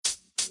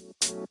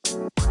I'm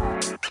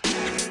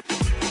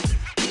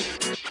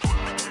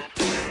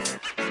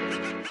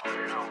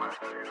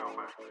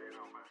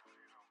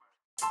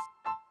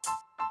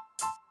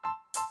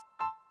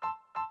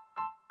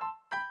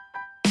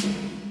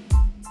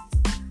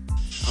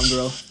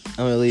Darrell.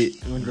 I'm Elite.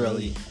 I'm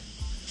Elite.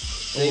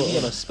 Today we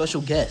have a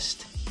special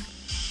guest.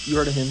 You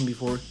heard of him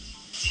before.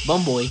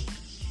 Bumboy.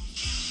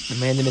 The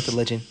man, the myth, the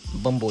legend.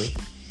 Bumboy.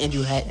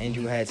 Andrew Hatton.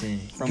 Andrew Hatton.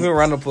 From- Give him a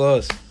round of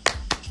applause.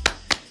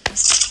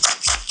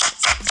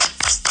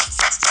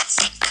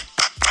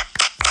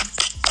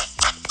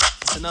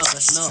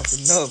 That's enough.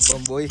 That's enough,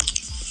 Bumboy.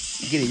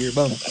 You get it, you're a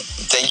bum.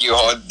 Thank you.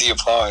 Hold the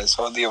applause.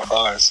 Hold the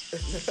applause.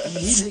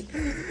 Music.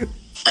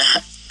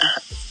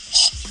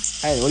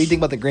 Hey, what do you think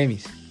about the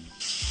Grammys?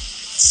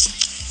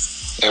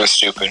 It was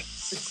stupid.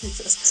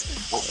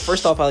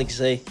 First off, I like to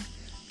say,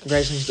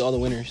 congratulations to all the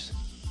winners.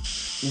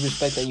 We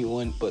respect that you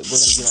won, but we're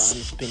gonna give our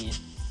honest opinion.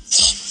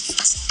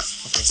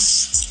 Okay.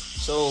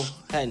 So,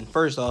 Hatton,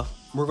 first off,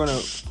 we're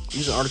gonna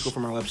use an article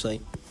from our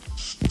website.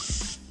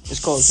 It's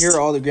called "Here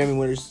Are All the Grammy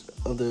Winners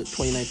of the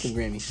 2019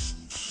 Grammys."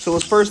 So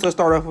let's start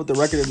off with the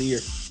record of the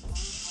year.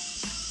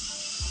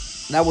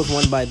 That was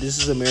won by This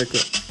Is America.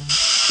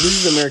 This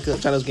Is America,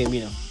 Childish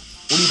Gambino.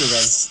 What do you think,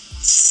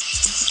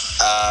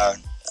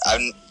 Hatton?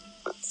 I've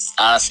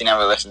honestly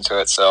never listened to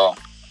it, so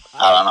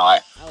I don't know.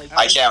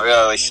 I can't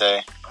really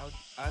say.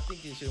 I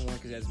think it should have won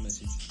because it has a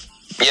message.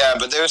 Yeah,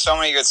 but there were so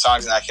many good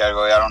songs in that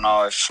category. I don't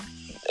know if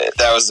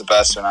that was the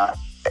best or not.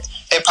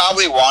 It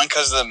probably won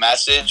because of the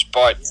message,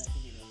 but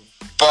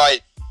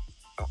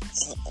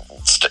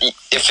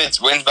if it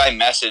wins by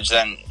message,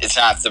 then it's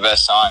not the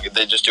best song.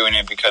 They're just doing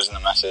it because of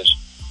the message.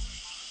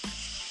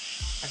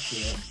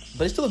 Actually, yeah.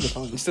 But it's still a good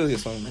song. It's still a good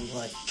song, man.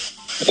 Like,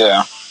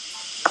 Yeah.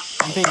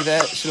 You think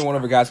that should have won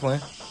over God's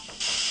Plan?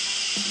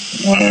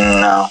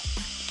 No.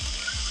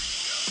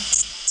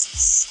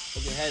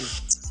 okay, Hatton.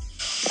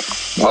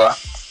 What?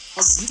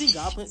 Oh, do you think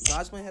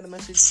God's Plan had a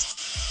message?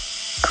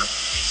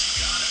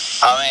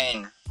 I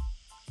mean,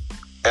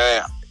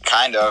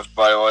 kind of,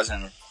 but it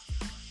wasn't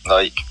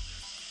like.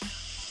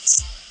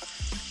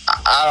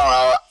 I don't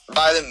know.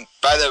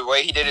 By the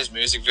way he did his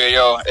music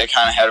video, it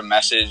kind of had a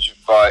message,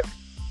 but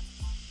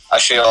I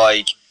feel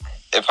like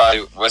it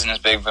probably wasn't as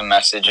big of a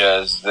message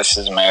as This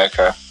Is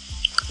America. I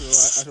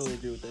totally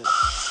agree with that.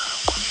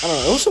 I don't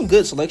know. There was some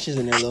good selections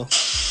in there, though.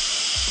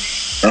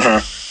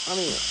 Mm-hmm. I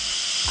mean,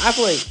 I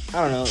feel like,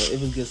 I don't know, it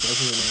was good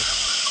selections in there.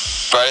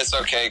 But it's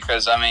okay,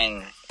 because, I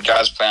mean,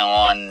 God's Plan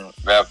won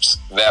Rap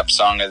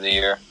Song of the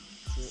Year.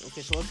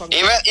 Okay, so let's talk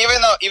about...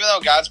 Even though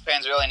God's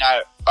Plan's really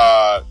not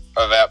a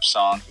rap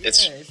song,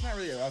 It's not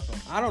really a rap song.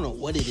 I don't know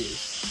what it is.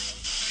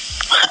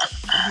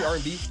 Maybe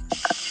R&B.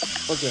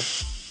 Okay.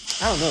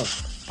 I don't know.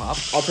 Pop.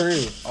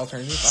 Alternative. I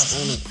don't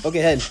know. Okay,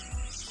 Head.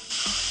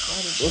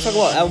 Let's talk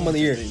about Album of the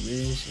Year. Hey,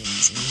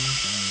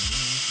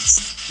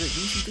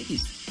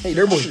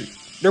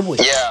 Dirtboy.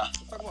 Yeah. Let's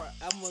talk about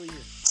Album of the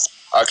Year.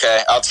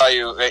 Okay, I'll tell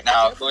you right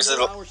now. Who's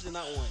even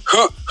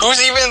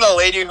the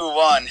lady who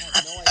won? No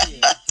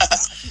idea.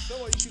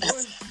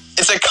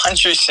 It's a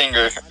country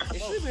singer.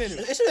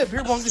 It should have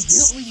beer bongs and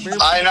beer.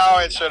 I know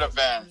it should have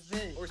been.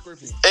 Or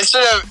Scorpion. It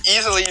should have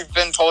easily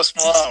been Post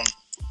Malone.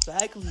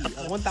 Exactly.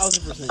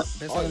 1,000%.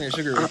 That song in there,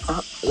 Sugar Ray.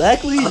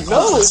 Exactly.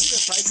 No, it's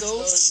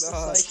Psycho.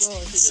 Psycho.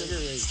 Sugar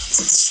Ray.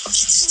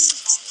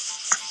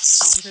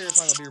 What's your favorite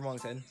song of Beer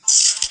Monks, Ed?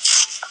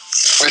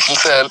 Which you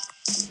said.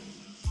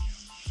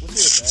 What's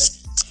your best?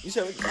 You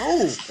said,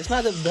 no, it's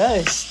not the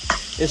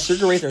best. It's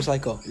Sugar Ray or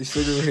Psycho. It's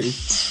Sugar Ray.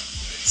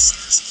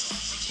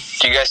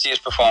 Did you guys see his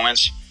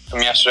performance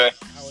from yesterday?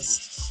 How was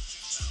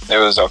It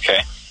was okay.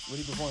 it? What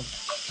did he perform?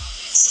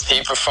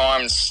 He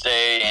performed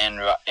Stay and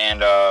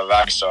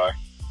Rockstar.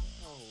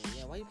 Oh,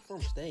 yeah, why you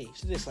perform Stay?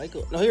 She did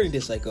Psycho. No, he already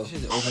did Psycho.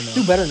 She's over now.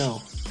 Do better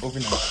now. Over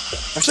now.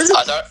 Sugar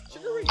I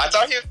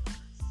thought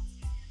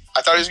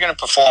he was gonna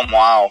perform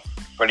Wow,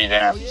 but he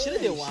didn't. He should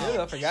have did Wow.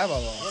 I forgot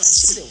about that. Yeah, he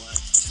should have did Wow.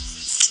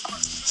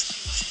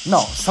 No,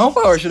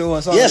 Sunflower should have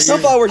won. Yeah,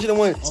 Sunflower should have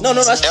won. No,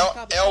 that's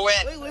It'll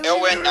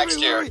win next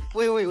year.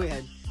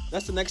 Wait.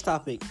 That's the next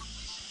topic.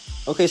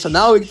 Okay, so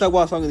now we can talk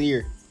about Song of the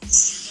Year.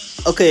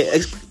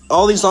 Okay,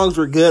 all these songs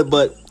were good,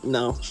 but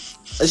no.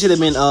 It should have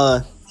been,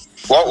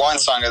 What won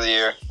Song of the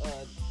Year?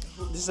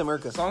 This Is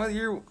America. Song of the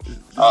Year.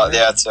 Oh,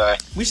 yeah, it's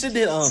We should have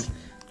did,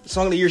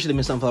 Song of the Year should have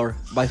been Sunflower,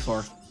 by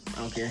far. I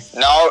don't care.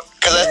 No,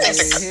 because I think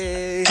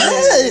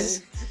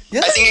Yes!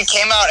 I think it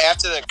came out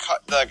after the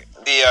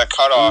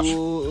cutoff.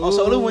 Oh,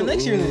 so it'll win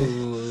next year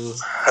then.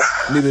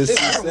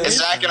 It's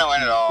not gonna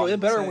win at all. Bro, it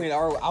better win,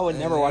 or I would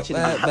never watch it.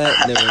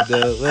 Never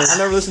do. I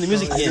never listen to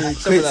music again.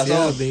 Except for that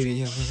song.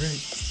 Baby.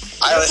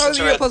 I listened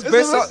to it. Plus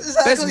best.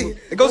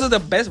 It goes to the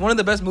best. One of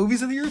the best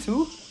movies of the year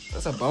too.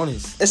 That's a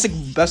bonus. It's the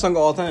best song of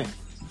all time.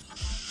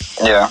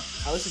 Yeah.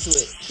 I listened to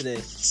it today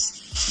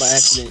by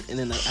accident, and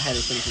then I had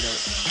to finish it out.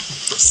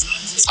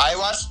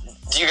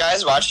 Do you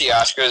guys watch the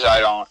Oscars? I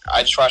don't.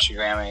 I just watch the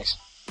Grammys.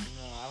 No,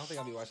 I don't think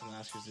I'll be watching the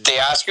Oscars. The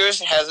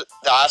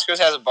Oscars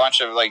has a bunch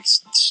of like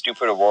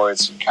stupid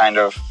awards, kind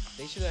of.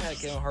 They should have had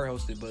Kevin Hart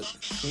hosted, but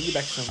when we get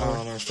back to something, I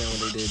don't understand what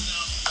they did.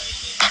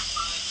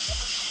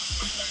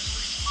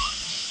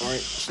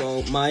 Alright,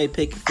 so my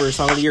pick for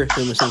song of the year is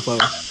Famous Sunflower.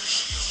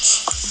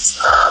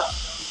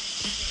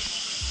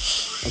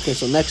 Okay,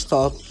 so next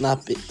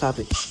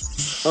topic.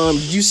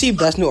 Did you see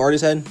Best New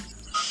Artist Head?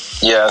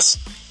 Yes.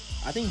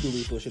 I think Dua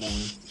Lipa should have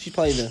won. She's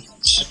probably the.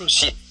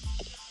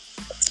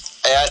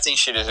 I think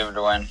she deserved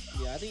to win.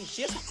 Yeah, I think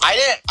she has. I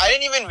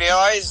didn't even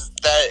realize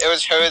that it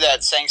was her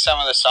that sang some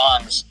of the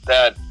songs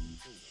that.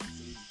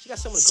 She got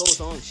some of the cold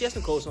songs. She has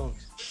some cold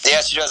songs. Yeah,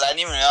 she does. I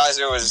didn't even realize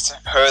it was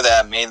her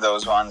that made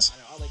those ones.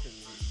 I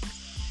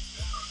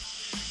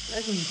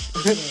like her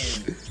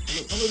music.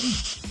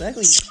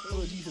 Exactly.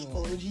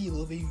 Apology,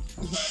 little baby.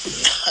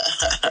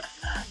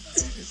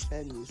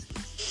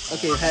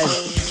 Okay, Head.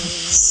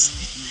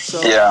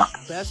 So, Yeah.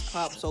 Best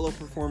pop solo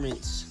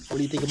performance. What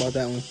do you think about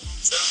that one?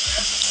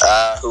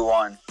 Who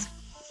won?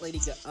 Lady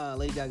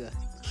Gaga.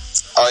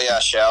 Oh yeah,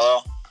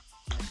 Shallow.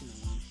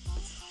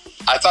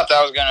 I thought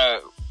that was gonna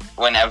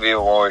win every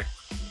award.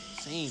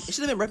 Same. It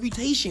should have been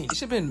Reputation. It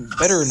should have been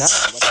better now.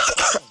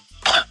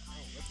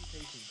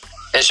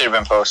 It should have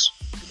been Post.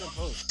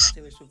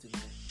 Taylor Swift is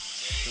there.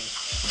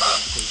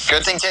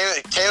 Good thing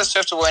Taylor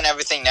Swift will win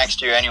everything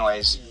next year,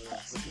 anyways.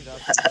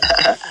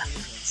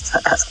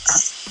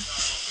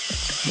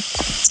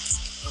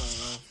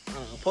 I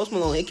don't know. Post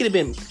Malone. It could have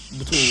been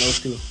between those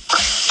two.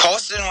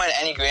 Post didn't win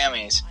any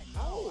Grammys.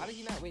 How did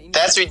he not win?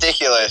 That's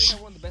ridiculous.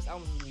 One of the best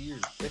albums of the year,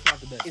 if not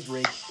the best. It's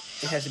rigged.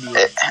 It has to be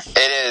rigged.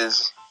 It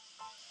is.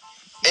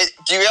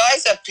 Do you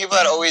realize that people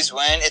that always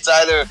win, it's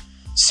either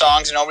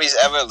songs nobody's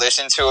ever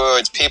listened to or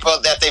it's people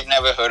that they've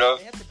never heard of?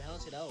 They have to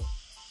balance it out.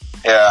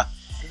 Yeah.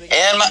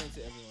 And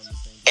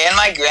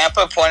my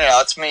grandpa pointed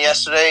out to me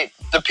yesterday,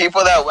 the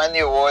people that win the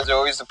awards are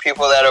always the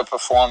people that are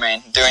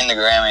performing during the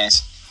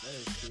Grammys. That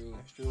is true.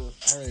 That's true.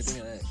 I really think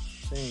of that.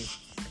 Same.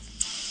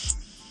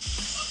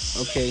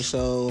 Okay,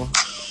 so...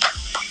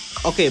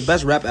 Okay,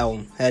 best rap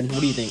album. Head, what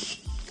do you think?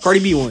 Cardi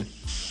B won.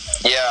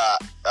 Yeah,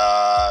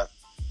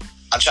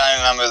 I'm trying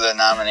to remember the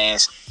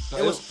nominees.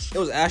 It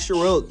was Astro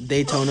World,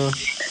 Daytona,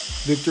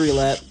 Victory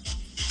Lap,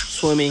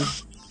 Swimming,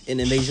 and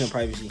Invasion of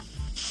Privacy.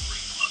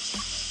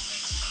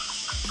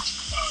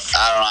 I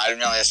don't know. I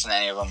didn't really listen to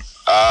any of them.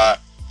 I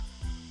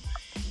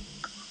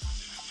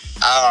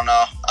don't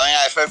know. I mean,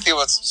 I've heard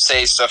people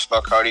say stuff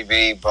about Cardi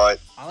B, but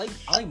I like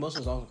most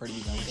of the songs on Cardi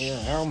B's album. Yeah,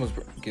 her album was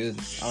good.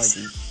 I like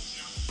it.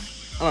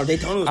 I don't know,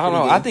 Daytona was I don't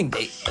know. pretty I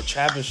good. think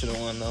Travis should have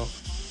won though.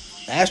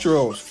 Astro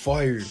World was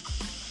fired.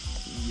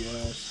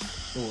 Yes,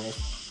 it was.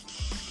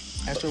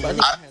 Astro But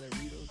World.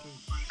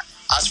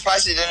 I'm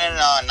surprised they didn't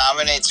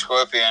nominate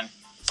Scorpion.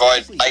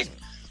 But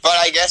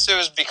I guess it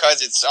was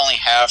because it's only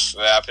half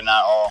rap and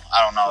not all.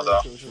 I don't know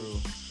though. True.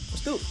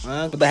 Still,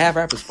 But the half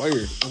rap is fire.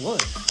 it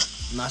was.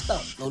 Not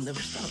stop. No, never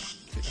stop.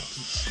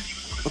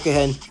 Okay,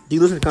 Hen, do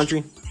you listen to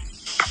country?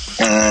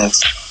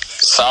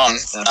 Some,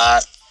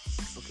 not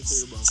Okay, so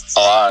you're a bum. a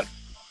lot.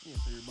 Yeah,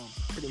 so you're a bum.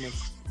 Pretty much.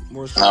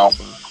 More No.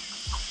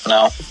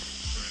 No.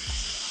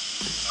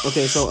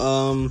 Okay, so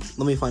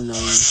let me find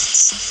another one.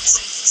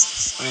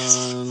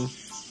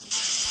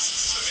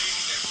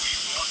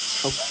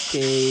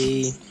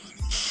 Okay.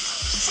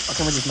 I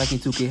can't just making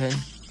 2K head.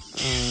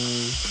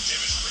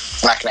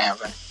 Not gonna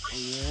happen.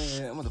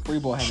 Yeah, I'm on the free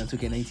ball head on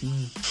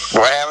 2K19.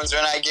 What happens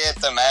when I get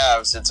the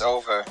Mavs? It's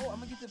over. Oh, I'm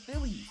gonna get the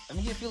Philly. I'm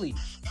gonna get Philly.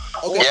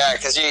 Okay. Yeah,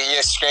 because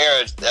you're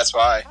scared. That's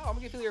why. Oh, I'm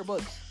gonna get Philly or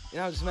Bucks,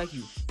 and I'll just smack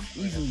you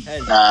easily.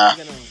 Hen, Nah.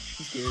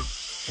 he's scared.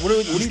 What do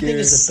you think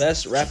is the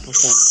best rap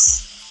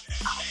performance?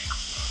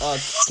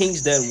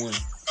 King's Dead one.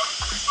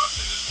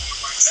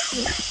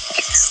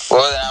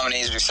 What are the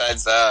nominees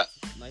besides that?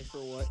 Nice for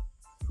What?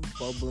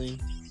 Bubbling.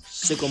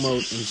 Sickle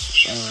Mode. And,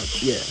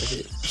 yeah, that's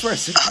it. I swear,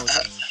 Sycamore.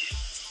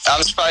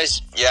 I'm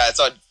surprised. Yeah, I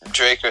thought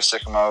Drake or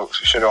Sycamore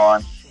should have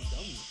won.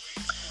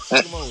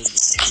 Sycamore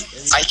was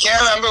I can't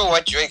remember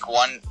what Drake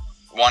won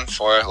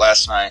for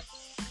last night.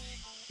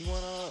 He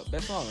won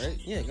best song, right?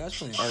 Yeah, God's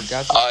Plan. Or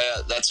God's Oh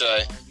yeah, that's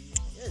right.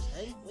 Yes,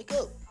 hey, wake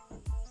up.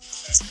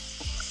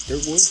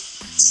 Third boy?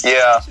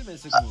 Yeah, Should have been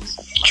Sycamore.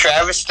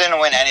 Travis didn't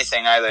win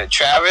anything either.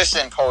 Travis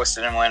and Post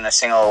didn't win a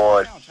single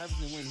award. Now, Travis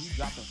didn't win. He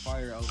dropped a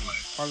fire album.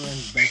 Farther than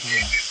his best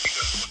one.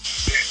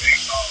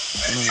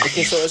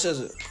 Okay, so it says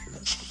it.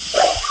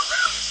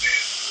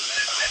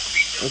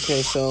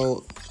 Okay,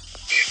 so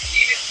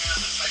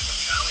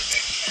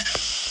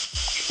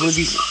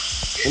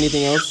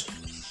anything else?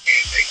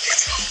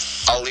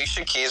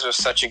 Alicia Keys was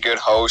such a good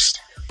host.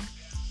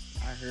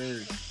 I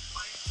heard.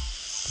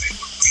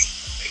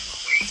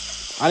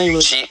 I didn't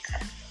really.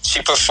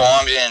 She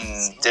performed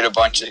and did a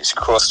bunch of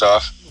cool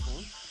stuff.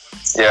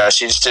 Yeah,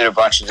 she just did a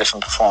bunch of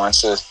different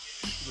performances.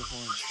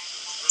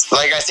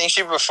 Like I think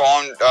she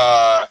performed. Did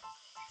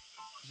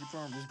you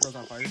perform This Girl's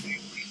on Fire?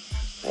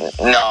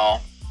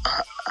 No.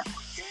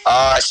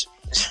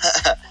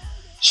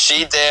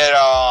 She did.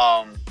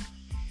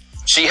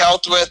 She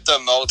helped with the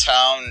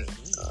Motown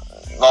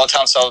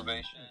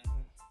celebration,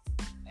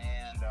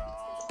 and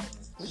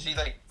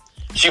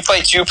she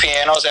played two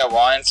pianos at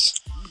once,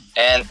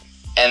 and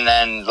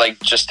then like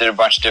just did a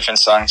bunch of different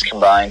songs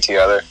combined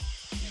together.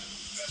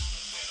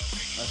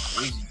 That's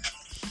crazy.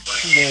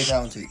 She's very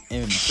talented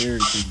and very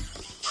pretty.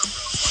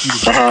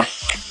 Uh-huh.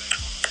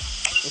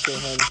 Okay,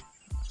 honey.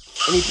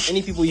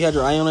 Any people you had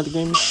your eye on at the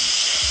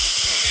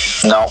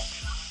Grammys? No.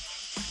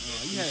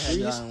 You had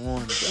your eye on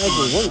one.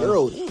 Actually, one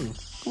girl. Damn. Come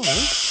on,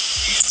 man.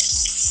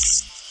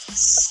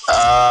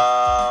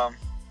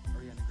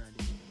 Ariana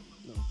Grande.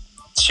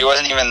 She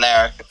wasn't even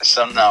there,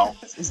 so no.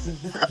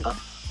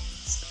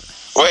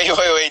 Wait.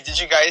 Did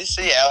you guys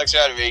see Alex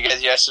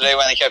Rodriguez yesterday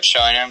when they kept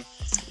showing him?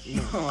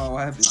 Oh,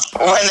 what happened?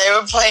 When they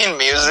were playing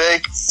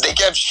music, they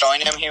kept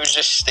showing him. He was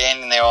just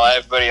standing there while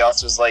everybody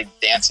else was like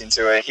dancing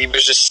to it. He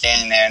was just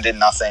standing there and did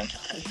nothing.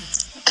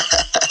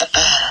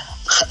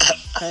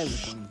 Kind of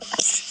fun.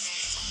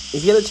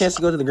 If you had a chance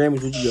to go to the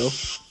Grammys, would you go?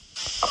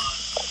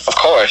 Of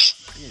course.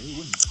 Yeah, he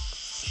wouldn't.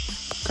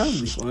 Kind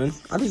of be fun.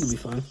 I think it'd be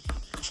fun.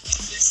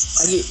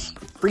 I get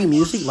free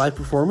music, live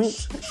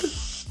performance.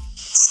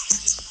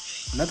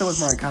 Nothing was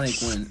more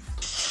iconic when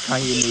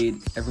Kanye made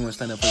everyone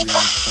stand up for Rihanna.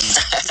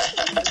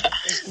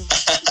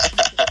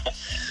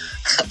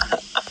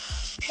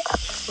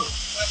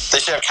 They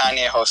should have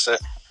Kanye host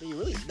it. Hey,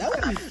 really? That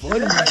would be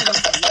fun.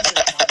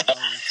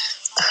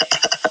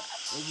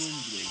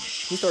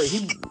 He do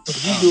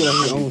it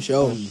on his own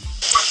show.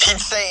 He'd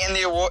say in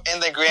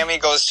the Grammy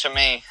goes to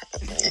me. I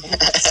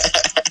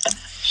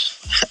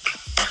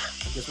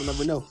guess we'll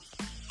never know.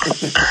 You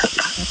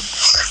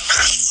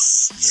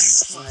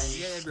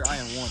gotta have your eye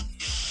on one.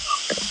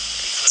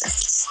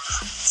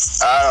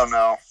 I don't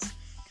know.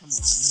 Come on,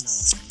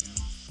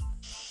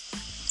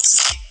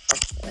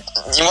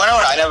 You wanna know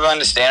what I never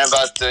understand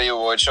about the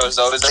award shows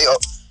though? Is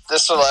the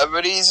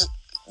celebrities,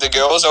 the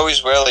girls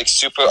always wear like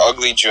super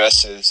ugly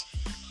dresses.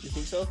 You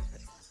think so?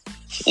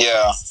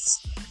 Yeah.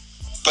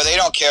 But they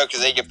don't care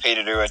because they get paid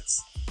to do it.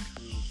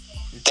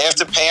 They have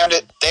to pay them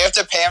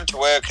to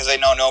wear it because they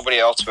know nobody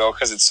else will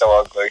because it's so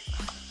ugly.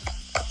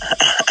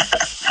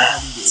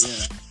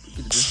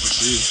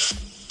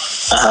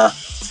 Uh-huh.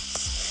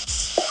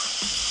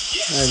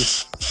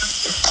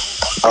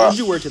 What did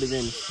you wear to the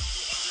Grammys?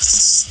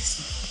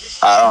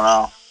 I don't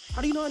know.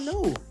 How do you not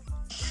know?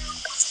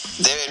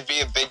 There would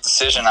be a big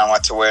decision on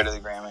what to wear to the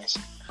Grammys.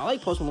 I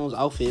like Post Malone's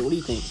outfit. What do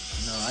you think?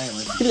 No, I ain't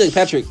like He looks like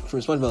Patrick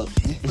from SpongeBob.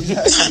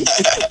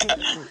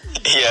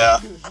 Yeah.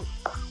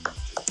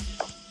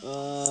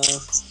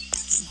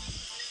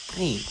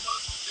 Hey.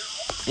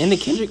 And the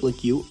Kendrick look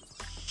cute.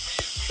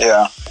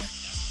 Yeah.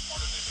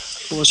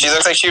 She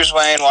looked like she was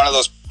wearing one of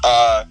those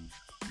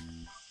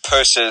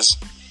purses.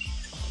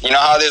 You know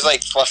how there's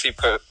like fluffy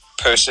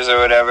purses or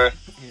whatever?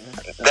 Yeah.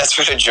 That's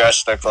what her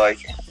dress looked like.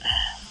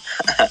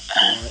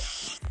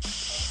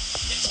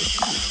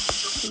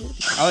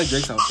 I like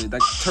Drake's outfit.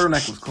 That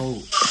turtleneck was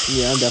cold.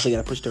 Yeah, I'm definitely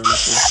gonna push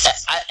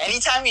turtleneck.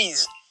 Anytime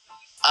he's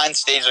on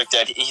stage like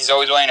that, he's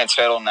always wearing a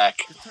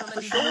turtleneck.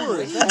 For sure,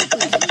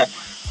 exactly.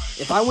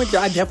 If I went there,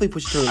 I'd definitely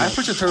push turtleneck. I'd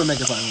push a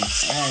turtleneck if I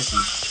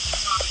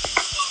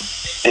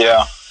went.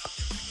 Yeah.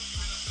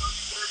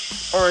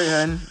 Alright,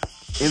 Hen.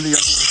 Anything else you want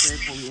to say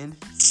before we end?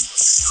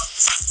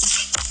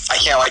 I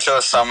can't wait till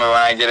the summer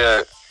when I get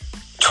a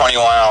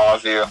 21 hour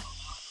view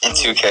in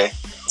 2K.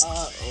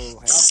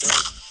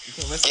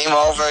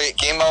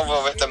 Game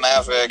over with the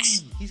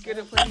Mavericks. He's good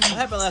at playing. What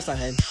happened last time,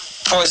 Hen?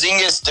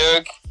 Porzingis,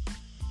 Dirk,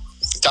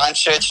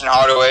 Doncic, and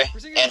Hardaway,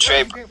 and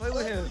Trey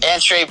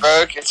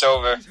Burke. It's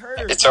over.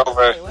 It's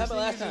over. What happened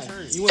last time?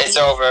 It's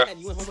over.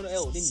 You went home with an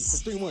L, didn't you? For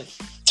 3 months.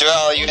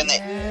 Joel, you're in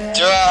the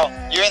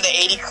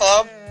 80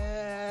 club.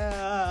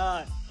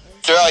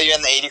 Joel, you're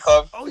in the 80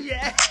 club. Oh,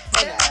 yeah.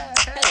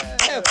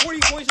 Yeah, 40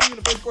 points in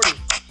the first quarter. Yo,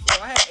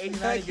 I had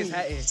 89 against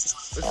Hatton. With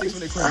 6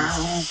 minute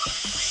quarters.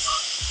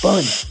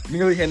 Fun.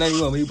 Nearly had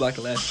 91, but he blocked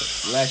the last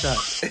shot.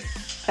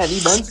 Had he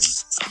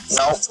buns?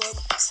 No.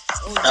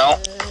 No.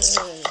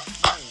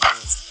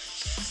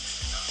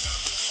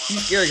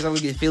 He's scared because I'm going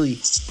to get Philly. I'm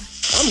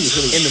gonna get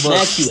Philly In the smack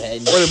Bucks. you,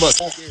 Hen. Or the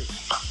Bucks.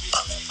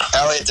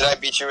 Elliot, did I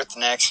beat you with the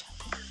Knicks?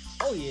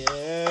 Oh, yeah.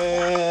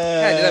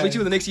 Hey, did I beat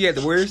you with the Knicks yet?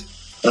 The Warriors?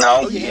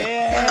 No.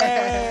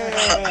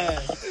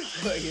 Yeah.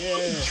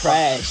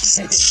 Trash.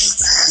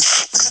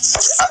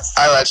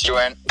 I let you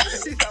in. I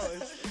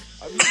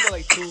beat you by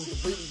like 2.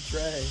 Completely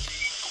trash.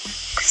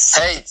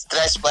 Hey, did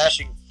I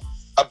splash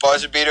a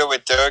buzzer beater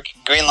with Dirk?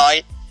 Green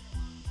light?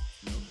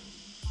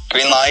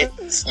 Green light?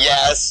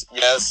 Yes.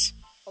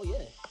 Oh,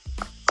 yeah.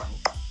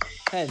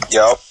 Hen.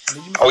 Yup.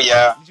 Oh,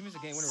 yeah. Did you miss a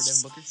game winner with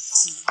Devin Booker?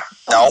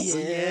 No.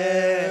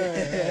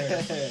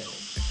 Yeah.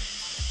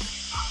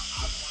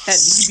 Hen,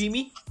 did you beat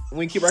me?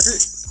 Win keep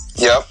record?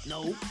 Yep.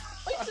 No.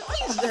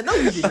 No,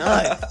 you did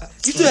not.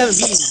 You still haven't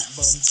beaten me,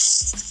 bum.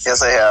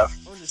 Yes, I have.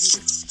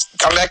 Undefeated.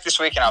 Come back this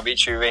week and I'll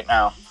beat you right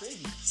now.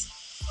 Crazy.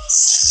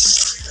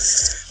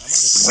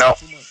 No.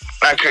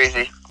 Not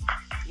crazy.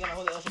 You gotta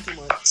hold it out for 2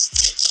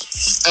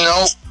 months.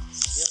 No.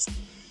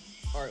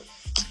 Alright.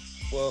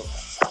 Well,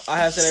 I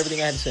have said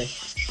everything I had to say.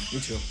 Me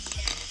too.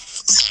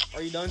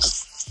 Are you done?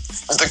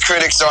 The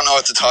critics don't know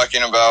what they're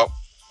talking about.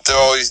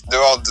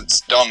 They're all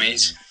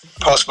dummies.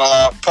 Post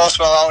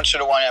Malone should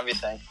have won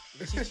everything.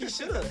 She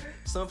should have.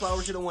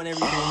 Sunflower should have won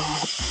everything.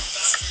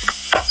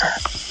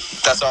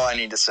 That's all I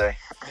need to say.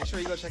 Make sure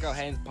you go check out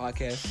Han's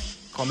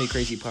podcast. Call Me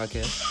Crazy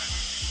Podcast.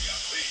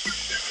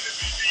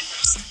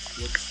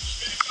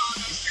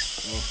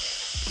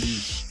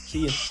 Peace.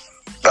 See ya.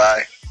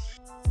 Bye.